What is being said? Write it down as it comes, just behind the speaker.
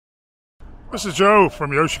This is Joe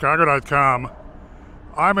from YoChicago.com.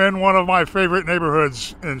 I'm in one of my favorite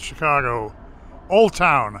neighborhoods in Chicago, Old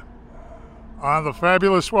Town, on the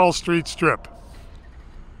fabulous Well Street Strip.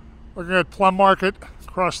 Looking at Plum Market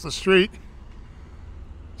across the street,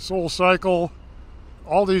 Soul Cycle,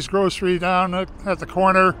 Aldi's Grocery down at the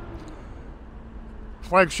corner,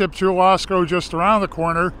 flagship Jewel-Osco just around the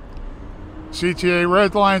corner, CTA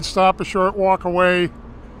Red Line stop a short walk away,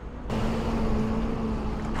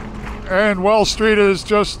 and Well Street is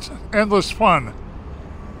just endless fun.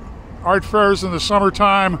 Art fairs in the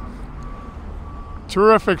summertime,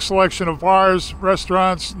 terrific selection of bars,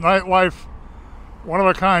 restaurants, nightlife,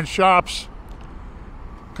 one-of-a-kind shops,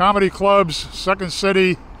 comedy clubs, Second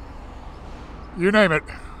City, you name it,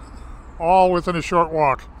 all within a short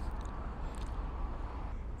walk.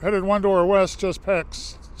 Headed one door west just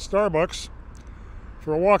past Starbucks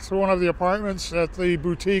for a walk through one of the apartments at the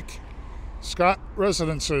boutique Scott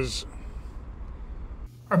Residences.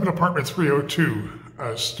 I'm in apartment 302,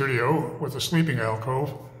 a studio with a sleeping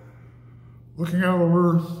alcove, looking out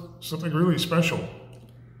over something really special.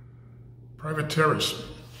 Private terrace,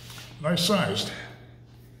 nice sized.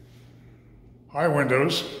 High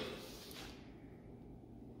windows,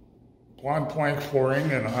 blonde plank flooring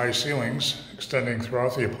and high ceilings extending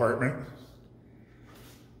throughout the apartment.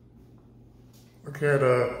 Look at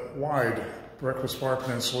a wide breakfast bar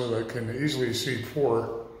peninsula that can easily seat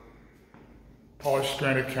 4. Polished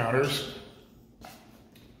granite counters,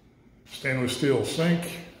 stainless steel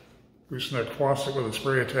sink, gooseneck faucet with a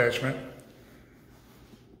spray attachment.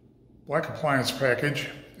 Black appliance package.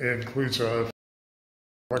 It includes a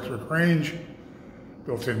electric range,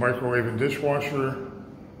 built-in microwave and dishwasher,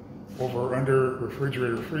 over/under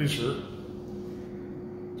refrigerator freezer.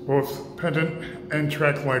 It's both pendant and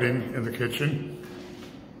track lighting in the kitchen.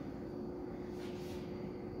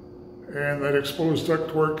 And that exposed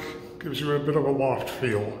ductwork gives you a bit of a loft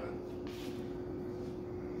feel.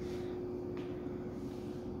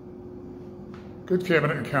 Good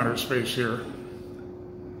cabinet and counter space here.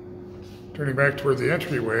 Turning back toward the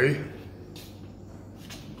entryway,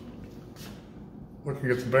 looking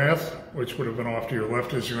at the bath, which would have been off to your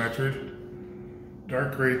left as you entered.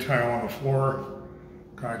 Dark gray tile on the floor,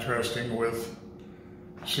 contrasting with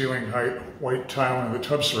ceiling height white tile in the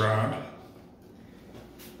tub surround.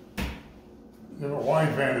 You have a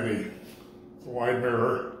wide vanity, a wide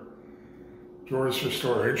mirror, drawers for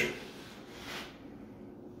storage.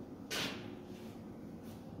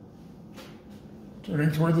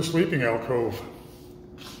 Turning toward the sleeping alcove.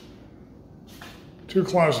 2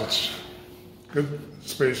 closets, good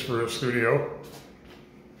space for a studio.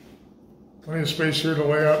 Plenty of space here to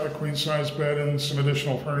lay out a queen-size bed and some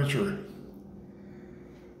additional furniture.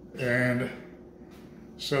 And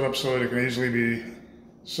set up so that it can easily be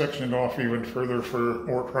sectioned off even further for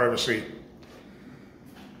more privacy.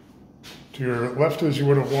 To your left as you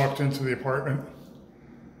would have walked into the apartment,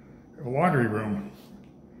 you have a laundry room,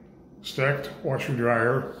 stacked washer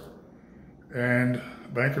dryer, and a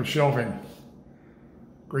bank of shelving.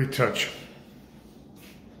 Great touch.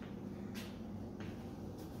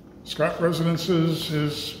 Scott Residences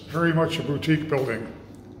is very much a boutique building.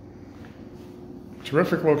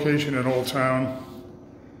 Terrific location in Old Town.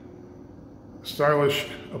 Stylish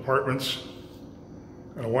apartments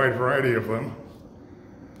and a wide variety of them.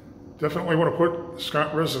 Definitely want to put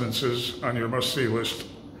Scott Residences on your must-see list.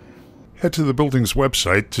 Head to the building's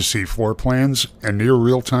website to see floor plans and near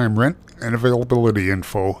real-time rent and availability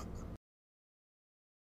info.